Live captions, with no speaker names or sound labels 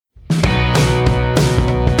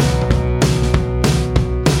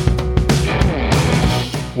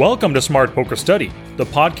Welcome to Smart Poker Study, the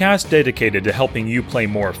podcast dedicated to helping you play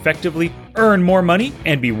more effectively, earn more money,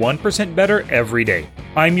 and be 1% better every day.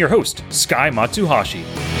 I'm your host, Sky Matsuhashi.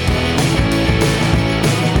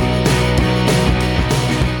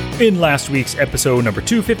 In last week's episode number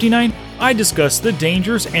 259, I discussed the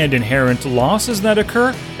dangers and inherent losses that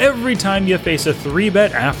occur every time you face a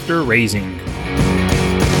 3-bet after raising.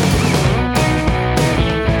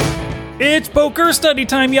 It's poker study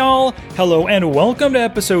time, y'all! Hello and welcome to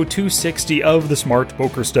episode 260 of the Smart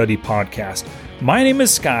Poker Study podcast. My name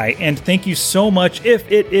is Sky, and thank you so much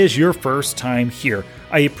if it is your first time here.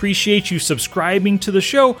 I appreciate you subscribing to the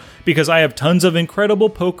show because I have tons of incredible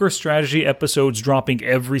poker strategy episodes dropping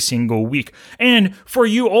every single week. And for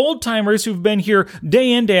you old-timers who've been here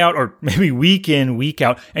day in, day out, or maybe week in, week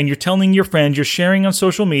out, and you're telling your friends, you're sharing on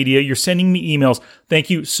social media, you're sending me emails,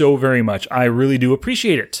 thank you so very much. I really do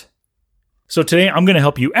appreciate it. So today I'm going to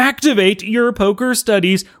help you activate your poker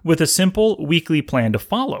studies with a simple weekly plan to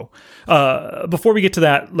follow. Before we get to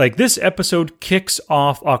that, this episode kicks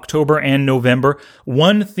off October and November.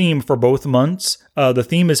 One theme for both months. The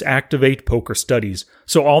theme is Activate Poker Studies.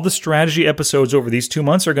 So all the strategy episodes over these 2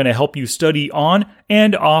 months are going to help you study on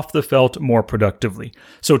and off the felt more productively.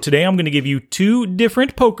 So today I'm going to give you 2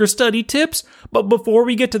 different poker study tips. But before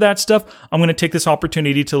we get to that stuff, I'm going to take this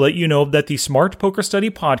opportunity to let you know that the Smart Poker Study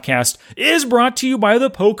podcast is brought to you by the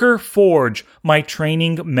Poker Forge, my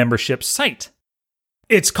training membership site.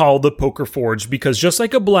 It's called the Poker Forge because just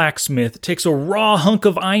like a blacksmith takes a raw hunk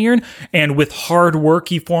of iron and with hard work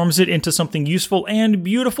he forms it into something useful and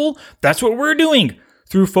beautiful, that's what we're doing.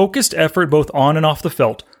 Through focused effort both on and off the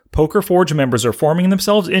felt, Poker Forge members are forming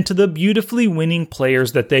themselves into the beautifully winning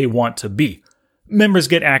players that they want to be. Members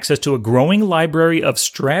get access to a growing library of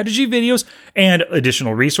strategy videos and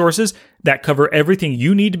additional resources that cover everything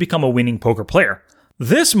you need to become a winning poker player.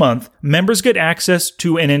 This month, members get access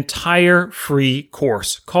to an entire free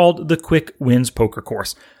course called the Quick Wins Poker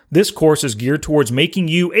Course. This course is geared towards making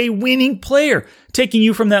you a winning player, taking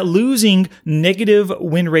you from that losing negative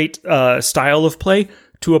win rate style of play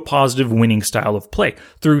to a positive winning style of play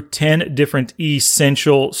through 10 different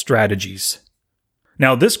essential strategies.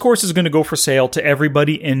 Now, this course is going to go for sale to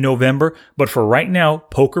everybody in November, but for right now,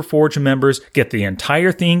 Poker Forge members get the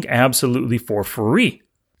entire thing absolutely for free.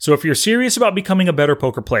 So if you're serious about becoming a better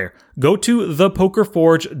poker player, go to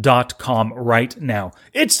thepokerforge.com right now.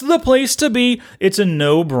 It's the place to be. It's a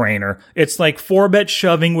no-brainer. It's like 4-bet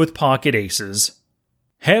shoving with pocket aces.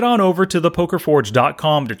 Head on over to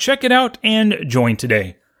thepokerforge.com to check it out and join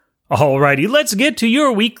today. Alrighty, let's get to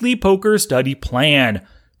your weekly poker study plan.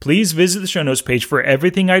 Please visit the show notes page for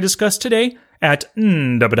everything I discussed today at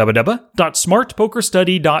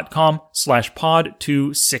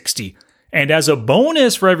www.smartpokerstudy.com/pod260. And as a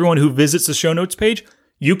bonus for everyone who visits the show notes page,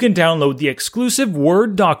 you can download the exclusive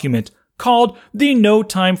Word document called the No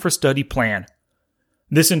Time for Study Plan.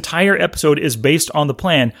 This entire episode is based on the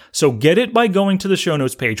plan, so get it by going to the show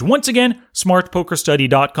notes page. Once again,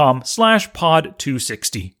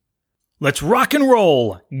 smartpokerstudy.com/pod260. Let's rock and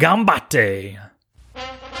roll! Gambate!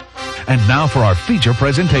 And now for our feature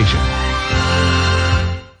presentation.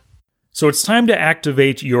 So it's time to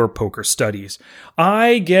activate your poker studies.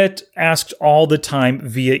 I get asked all the time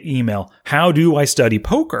via email, how do I study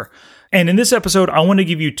poker? And in this episode, I want to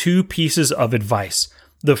give you 2 pieces of advice.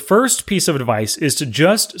 The first piece of advice is to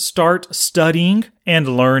just start studying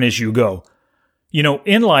and learn as you go. You know,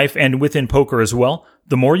 in life and within poker as well,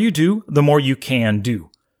 the more you do, the more you can do.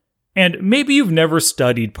 And maybe you've never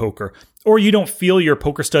studied poker, or you don't feel your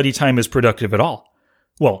poker study time is productive at all.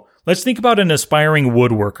 Well, let's think about an aspiring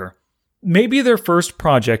woodworker. Maybe their first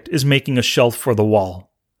project is making a shelf for the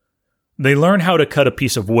wall. They learn how to cut a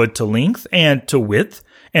piece of wood to length and to width,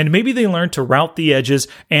 and maybe they learn to route the edges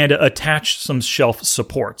and attach some shelf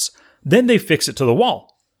supports. Then they fix it to the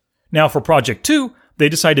wall. Now for project 2, they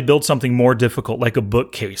decide to build something more difficult like a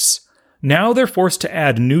bookcase. Now they're forced to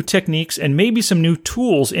add new techniques and maybe some new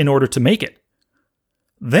tools in order to make it.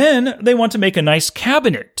 Then they want to make a nice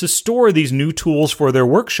cabinet to store these new tools for their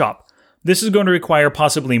workshop. This is going to require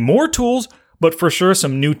possibly more tools, but for sure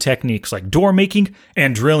some new techniques like door making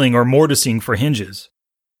and drilling or mortising for hinges.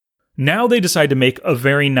 Now they decide to make a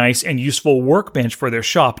very nice and useful workbench for their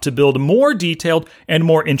shop to build more detailed and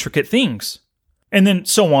more intricate things. And then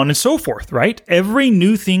so on and so forth, right? Every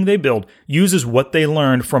new thing they build uses what they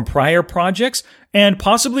learned from prior projects and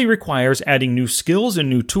possibly requires adding new skills and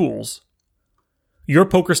new tools. Your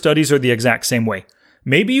poker studies are the exact same way.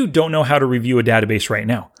 Maybe you don't know how to review a database right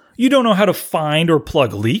now. You don't know how to find or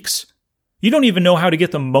plug leaks. You don't even know how to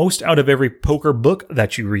get the most out of every poker book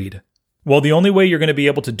that you read. Well, the only way you're going to be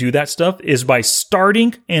able to do that stuff is by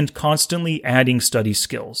starting and constantly adding study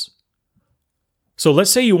skills. So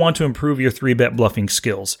let's say you want to improve your 3-bet bluffing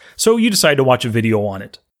skills, so you decide to watch a video on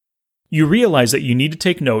it. You realize that you need to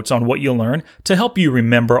take notes on what you learn to help you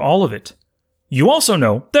remember all of it. You also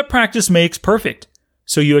know that practice makes perfect,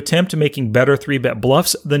 so you attempt making better 3-bet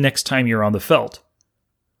bluffs the next time you're on the felt.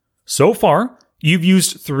 So far, you've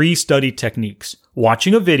used 3 study techniques: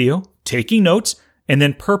 watching a video, taking notes, and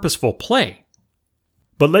then purposeful play.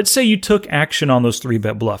 But let's say you took action on those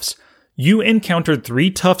 3-bet bluffs. You encountered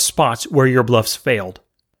 3 tough spots where your bluffs failed.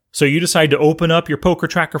 So you decide to open up your Poker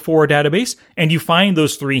Tracker 4 database and you find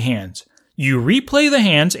those 3 hands. You replay the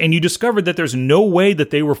hands and you discovered that there's no way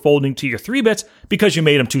that they were folding to your 3-bets because you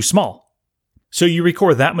made them too small. So you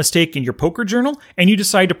record that mistake in your poker journal and you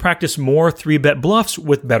decide to practice more 3-bet bluffs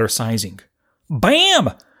with better sizing.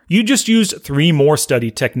 Bam! You just used 3 more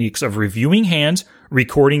study techniques of reviewing hands,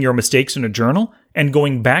 recording your mistakes in a journal, and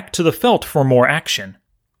going back to the felt for more action.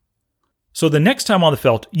 So the next time on the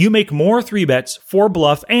felt, you make more 3-bets for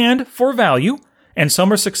bluff and for value, and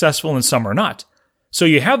some are successful and some are not. So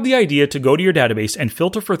you have the idea to go to your database and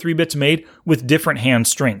filter for 3-bets made with different hand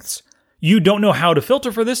strengths. You don't know how to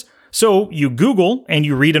filter for this, so you Google and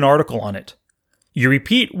you read an article on it. You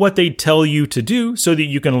repeat what they tell you to do so that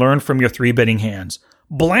you can learn from your 3-betting hands.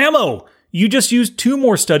 Blammo! You just used 2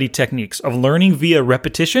 more study techniques of learning via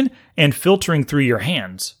repetition and filtering through your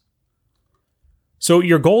hands. So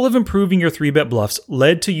your goal of improving your 3-bet bluffs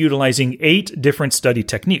led to utilizing 8 different study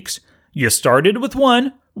techniques. You started with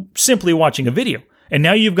 1, simply watching a video, and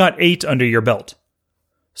now you've got 8 under your belt.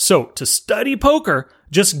 So to study poker,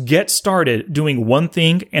 just get started doing one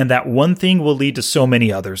thing, and that one thing will lead to so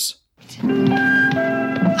many others.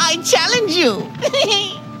 I challenge you!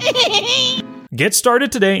 Get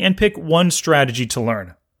started today and pick one strategy to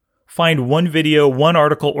learn. Find one video, one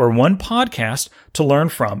article, or one podcast to learn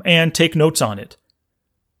from and take notes on it.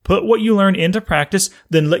 Put what you learn into practice,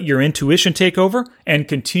 then let your intuition take over and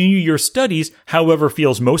continue your studies however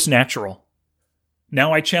feels most natural.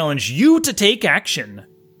 Now I challenge you to take action.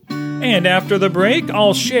 And after the break,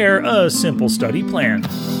 I'll share a simple study plan.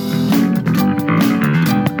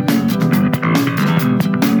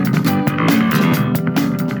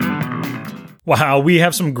 Wow, we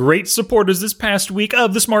have some great supporters this past week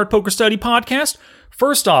of the Smart Poker Study podcast.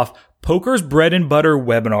 First off, Poker's Bread and Butter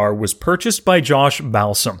webinar was purchased by Josh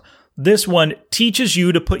Balsam. This one teaches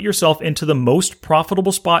you to put yourself into the most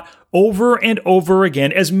profitable spot over and over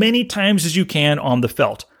again as many times as you can on the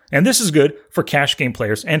felt. And this is good for cash game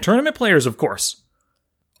players and tournament players, of course.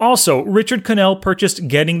 Also, Richard Cannell purchased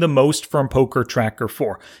Getting the Most from Poker Tracker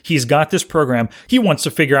 4. He's got this program. He wants to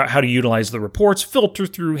figure out how to utilize the reports, filter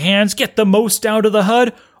through hands, get the most out of the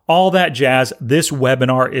HUD. All that jazz, this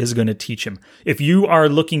webinar is going to teach him. If you are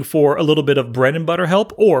looking for a little bit of bread and butter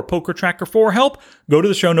help or Poker Tracker 4 help, go to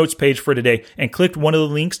the show notes page for today and click one of the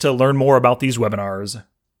links to learn more about these webinars.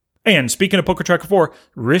 And speaking of Poker Tracker 4,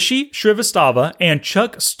 Rishi Srivastava and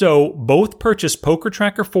Chuck Stowe both purchased Poker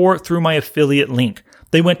Tracker 4 through my affiliate link.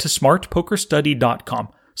 They went to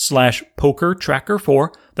smartpokerstudy.com/PokerTracker4.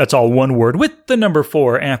 That's all one word with the number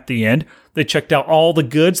 4 at the end. They checked out all the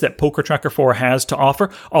goods that Poker Tracker 4 has to offer,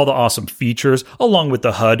 all the awesome features, along with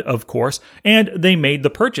the HUD, of course, and they made the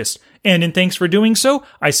purchase. And in thanks for doing so,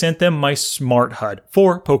 I sent them my Smart HUD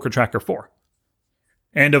for Poker Tracker 4.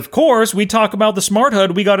 And of course, we talk about the Smart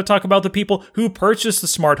HUD, we got to talk about the people who purchased the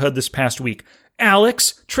Smart HUD this past week.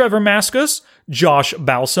 Alex, Trevor Maskus, Josh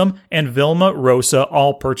Balsam, and Vilma Rosa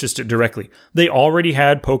all purchased it directly. They already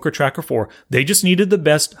had Poker Tracker 4. They just needed the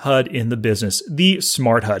best HUD in the business, the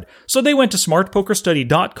Smart HUD. So they went to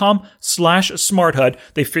smartpokerstudy.com/SmartHUD.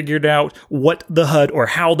 They figured out what the HUD or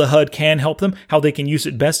how the HUD can help them, how they can use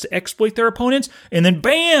it best to exploit their opponents. And then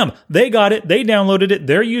bam, they got it. They downloaded it.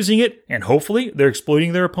 They're using it. And hopefully they're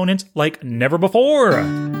exploiting their opponents like never before.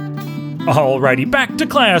 Alrighty, back to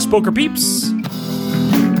class, poker peeps.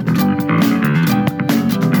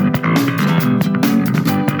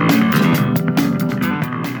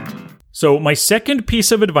 So my second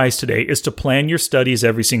piece of advice today is to plan your studies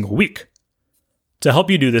every single week. To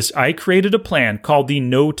help you do this, I created a plan called the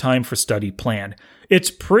No Time for Study plan.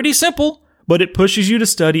 It's pretty simple, but it pushes you to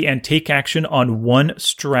study and take action on one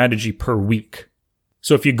strategy per week.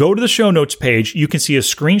 So if you go to the show notes page, you can see a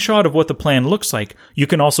screenshot of what the plan looks like. You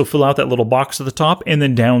can also fill out that little box at the top and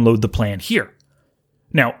then download the plan here.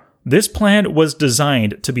 Now, this plan was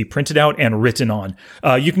designed to be printed out and written on.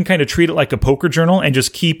 You can kind of treat it like a poker journal and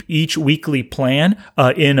just keep each weekly plan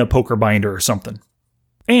in a poker binder or something.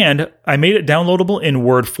 And I made it downloadable in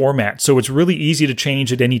Word format, so it's really easy to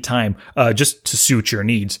change at any time, just to suit your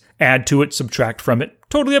needs. Add to it, subtract from it,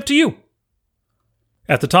 totally up to you.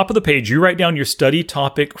 At the top of the page, you write down your study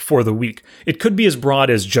topic for the week. It could be as broad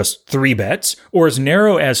as just 3 bets, or as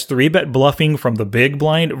narrow as 3-bet bluffing from the big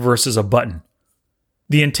blind versus a button.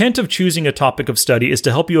 The intent of choosing a topic of study is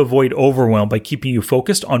to help you avoid overwhelm by keeping you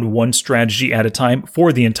focused on one strategy at a time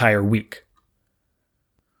for the entire week.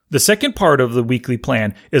 The second part of the weekly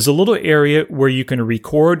plan is a little area where you can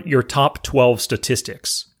record your top 12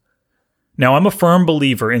 statistics. Now, I'm a firm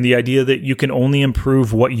believer in the idea that you can only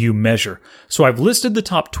improve what you measure, so I've listed the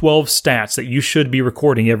top 12 stats that you should be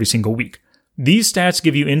recording every single week. These stats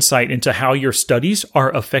give you insight into how your studies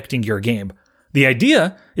are affecting your game. The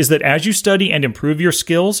idea is that as you study and improve your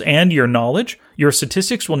skills and your knowledge, your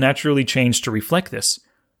statistics will naturally change to reflect this.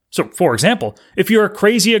 So, for example, if you're a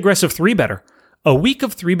crazy aggressive 3-better, a week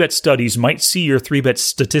of 3-bet studies might see your 3-bet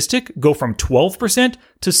statistic go from 12%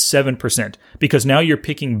 to 7%, because now you're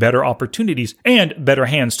picking better opportunities and better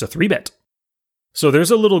hands to 3-bet. So there's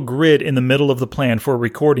a little grid in the middle of the plan for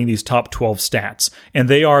recording these top 12 stats, and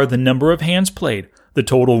they are the number of hands played, the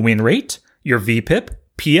total win rate, your VPIP,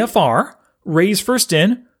 PFR, raise first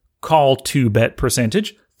in, call 2-bet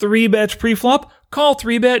percentage, 3-bet preflop, call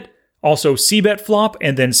 3-bet, also C-bet flop,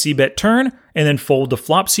 and then C-bet turn, and then fold to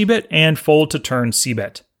flop C-bet, and fold to turn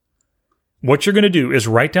C-bet. What you're going to do is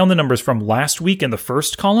write down the numbers from last week in the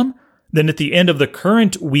first column, then at the end of the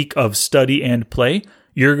current week of study and play,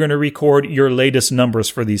 you're going to record your latest numbers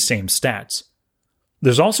for these same stats.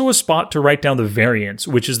 There's also a spot to write down the variance,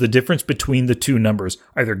 which is the difference between the two numbers,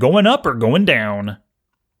 either going up or going down.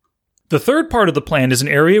 The third part of the plan is an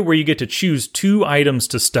area where you get to choose 2 items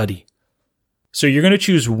to study. So you're going to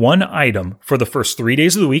choose one item for the first 3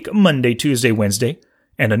 days of the week, Monday, Tuesday, Wednesday,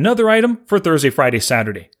 and another item for Thursday, Friday,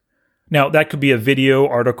 Saturday. Now, that could be a video,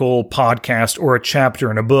 article, podcast, or a chapter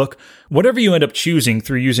in a book. Whatever you end up choosing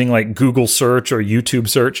through using like Google search or YouTube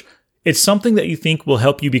search, it's something that you think will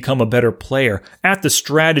help you become a better player at the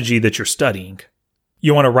strategy that you're studying.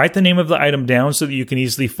 You want to write the name of the item down so that you can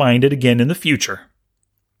easily find it again in the future.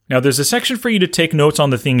 Now, there's a section for you to take notes on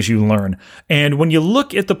the things you learn, and when you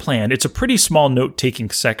look at the plan, it's a pretty small note-taking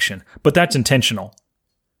section, but that's intentional.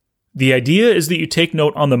 The idea is that you take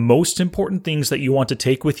note on the most important things that you want to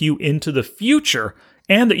take with you into the future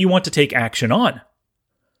and that you want to take action on.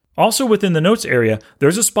 Also within the notes area,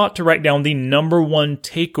 there's a spot to write down the number 1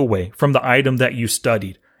 takeaway from the item that you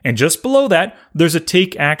studied. And just below that, there's a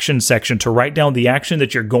take action section to write down the action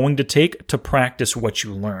that you're going to take to practice what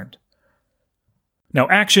you learned. Now,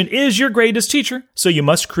 action is your greatest teacher, so you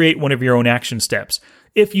must create one of your own action steps.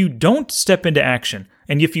 If you don't step into action,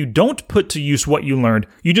 and if you don't put to use what you learned,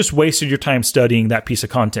 you just wasted your time studying that piece of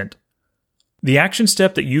content. The action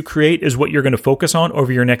step that you create is what you're going to focus on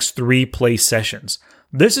over your next 3 play sessions.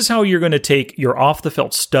 This is how you're going to take your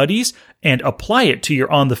off-the-felt studies and apply it to your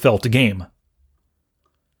on-the-felt game.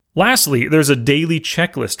 Lastly, there's a daily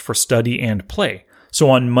checklist for study and play. So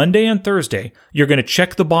on Monday and Thursday, you're going to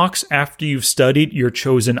check the box after you've studied your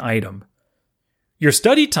chosen item. Your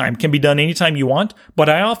study time can be done anytime you want, but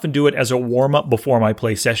I often do it as a warm-up before my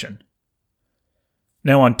play session.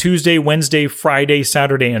 Now on Tuesday, Wednesday, Friday,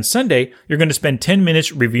 Saturday, and Sunday, you're going to spend 10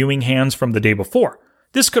 minutes reviewing hands from the day before.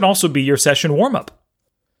 This could also be your session warm-up.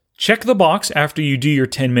 Check the box after you do your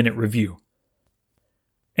 10-minute review.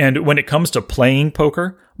 And when it comes to playing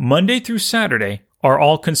poker, Monday through Saturday are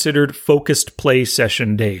all considered focused play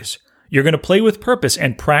session days. You're going to play with purpose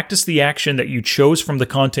and practice the action that you chose from the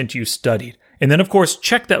content you studied. And then, of course,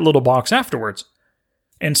 check that little box afterwards.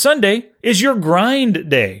 And Sunday is your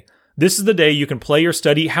grind day. This is the day you can play or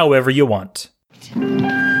study however you want.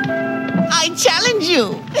 I challenge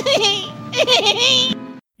you!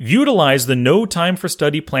 Utilize the No Time for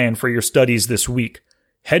Study plan for your studies this week.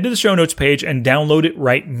 Head to the show notes page and download it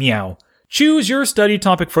right meow. Choose your study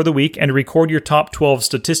topic for the week and record your top 12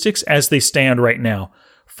 statistics as they stand right now.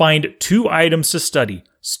 Find 2 items to study.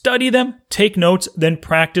 Study them, take notes, then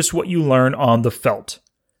practice what you learn on the felt.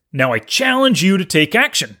 Now I challenge you to take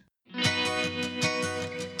action.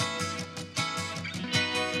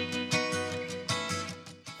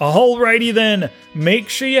 Alrighty then, make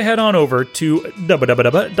sure you head on over to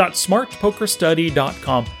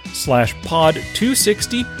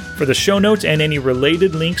www.smartpokerstudy.com/pod260 for the show notes and any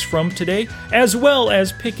related links from today, as well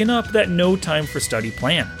as picking up that No Time for Study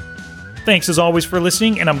plan. Thanks as always for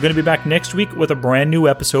listening, and I'm going to be back next week with a brand new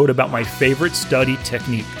episode about my favorite study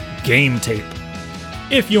technique, game tape.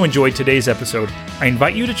 If you enjoyed today's episode, I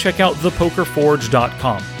invite you to check out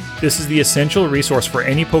thepokerforge.com. This is the essential resource for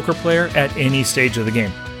any poker player at any stage of the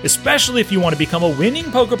game, especially if you want to become a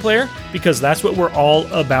winning poker player, because that's what we're all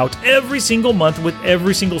about every single month with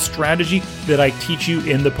every single strategy that I teach you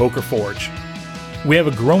in the Poker Forge. We have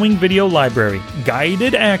a growing video library,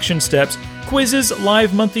 guided action steps, quizzes,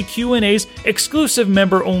 live monthly Q&As, exclusive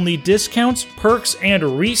member-only discounts, perks, and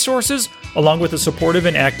resources, along with a supportive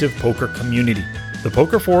and active poker community. The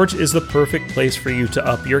Poker Forge is the perfect place for you to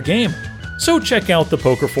up your game. So check out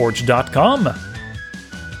thepokerforge.com.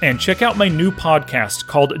 And check out my new podcast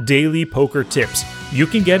called Daily Poker Tips. You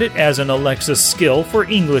can get it as an Alexa skill for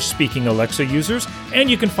English-speaking Alexa users, and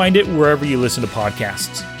you can find it wherever you listen to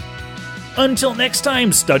podcasts. Until next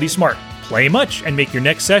time, study smart, play much, and make your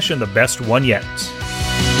next session the best one yet.